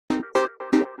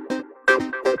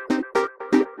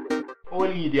our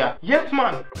media. Yes,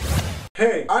 man.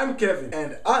 Hey, I'm Kevin,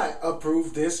 and I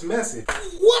approve this message.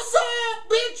 What's up,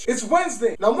 bitch? It's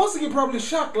Wednesday. Now, most of you probably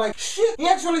shocked, like, shit, he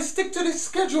actually stick to this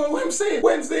schedule. What I'm saying,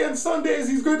 Wednesday and Sundays,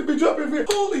 he's going to be dropping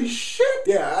videos. Holy shit.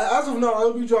 Yeah, as of now,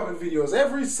 I'll be dropping videos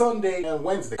every Sunday and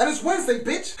Wednesday. And it's Wednesday,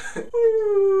 bitch.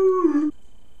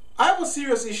 I have a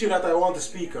serious issue that I want to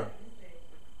speak on.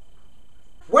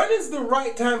 When is the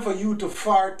right time for you to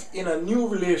fart in a new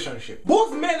relationship?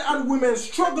 Both men and women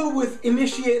struggle with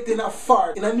initiating a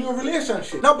fart in a new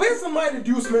relationship. Now, based on my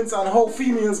deducements on how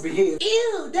females behave,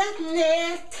 ew, that's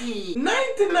nasty.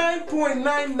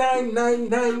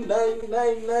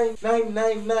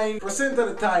 99.999999999% of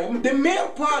the time, the male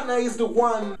partner is the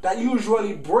one that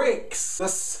usually breaks the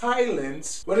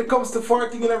silence when it comes to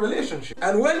farting in a relationship.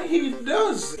 And when he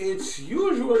does, it's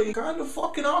usually kind of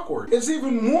fucking awkward. It's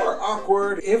even more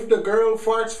awkward if the girl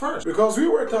farts first, because we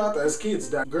were taught as kids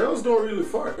that girls don't really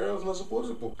fart. Girls not supposed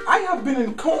to poop. I have been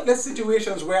in countless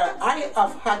situations where I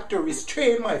have had to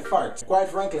restrain my farts. Quite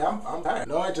frankly, I'm tired.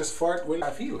 Now I just fart when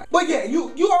I feel like. But yeah,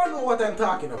 you all know what I'm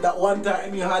talking about. That one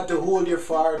time you had to hold your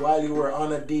fart while you were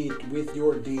on a date with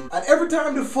your date, and every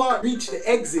time the fart reached the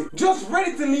exit, just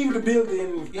ready to leave the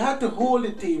building, you had to hold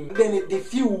it in, and then it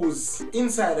diffused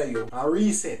inside of you and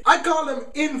reset. I call them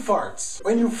infarts.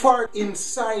 When you fart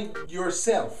inside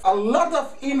yourself. A lot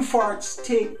of infarts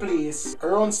take place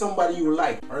around somebody you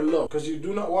like or love, because you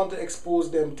do not want to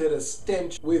expose them to the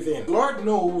stench within. Lord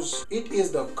knows it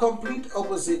is the complete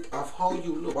opposite of how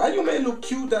you look. While you may look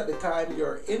cute at the time,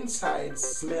 your insides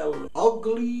smell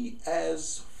ugly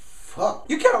as fuck.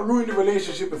 You can't ruin the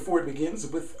relationship before it begins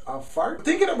with a fart.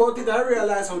 Thinking about it, I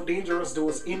realized how dangerous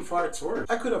those infarts were.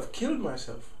 I could have killed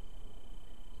myself.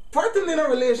 Farting in a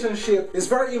relationship is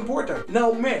very important.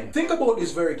 Now, men, think about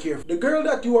this very carefully. The girl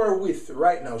that you are with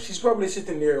right now, she's probably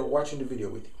sitting there watching the video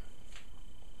with you.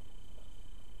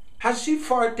 Has she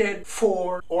farted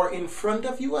for or in front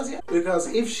of you as yet? Because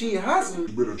if she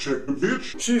hasn't, you better check the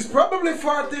bitch. She's probably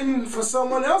farting for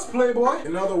someone else, playboy.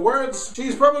 In other words,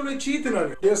 she's probably cheating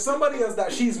on you. There's somebody else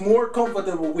that she's more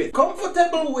comfortable with.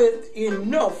 Comfortable with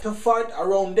enough to fart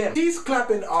around them. She's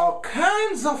clapping all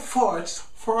kinds of farts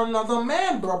for another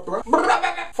man, bruh.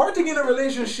 Farting in a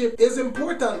relationship is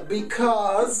important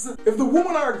because if the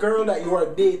woman or girl that you are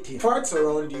dating farts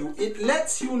around you, it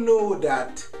lets you know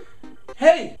that,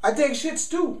 hey, I take shits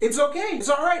too. It's okay. It's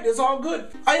alright. It's all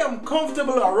good. I am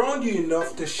comfortable around you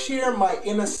enough to share my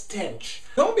inner stench.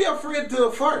 Don't be afraid to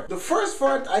fart. The first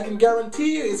fart, I can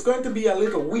guarantee you, is going to be a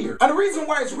little weird. And the reason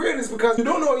why it's weird is because you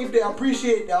don't know if they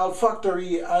appreciate the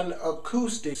olfactory and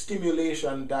acoustic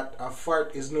stimulation that a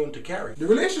fart is known to carry. The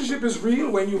relationship is real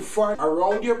when you fart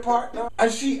around your partner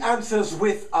and she answers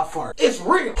with a fart. It's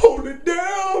real. Hold it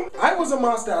down. I was a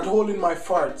master at holding my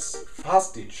farts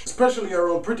hostage, especially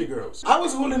around pretty girls. I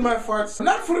was holding my farts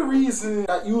not for the reason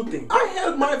that you think. I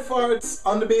held my farts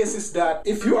on the basis that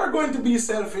if you are going to be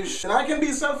selfish, then I can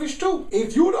be selfish too.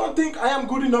 If you don't think I am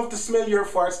good enough to smell your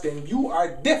farts, then you are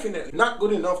definitely not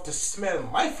good enough to smell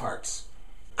my farts.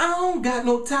 I don't got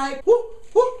no type. Woo,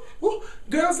 woo, woo.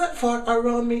 Girls that fart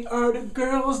around me are the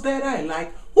girls that I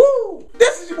like. Woo!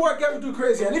 This is your boy Kevin Too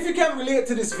Crazy, and if you can relate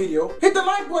to this video, hit the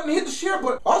like button, hit the share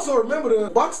button. Also remember the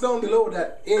box down below,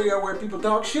 that area where people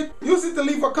talk shit. Use it to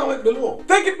leave a comment below.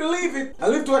 Think it, believe it,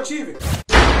 and live to achieve it.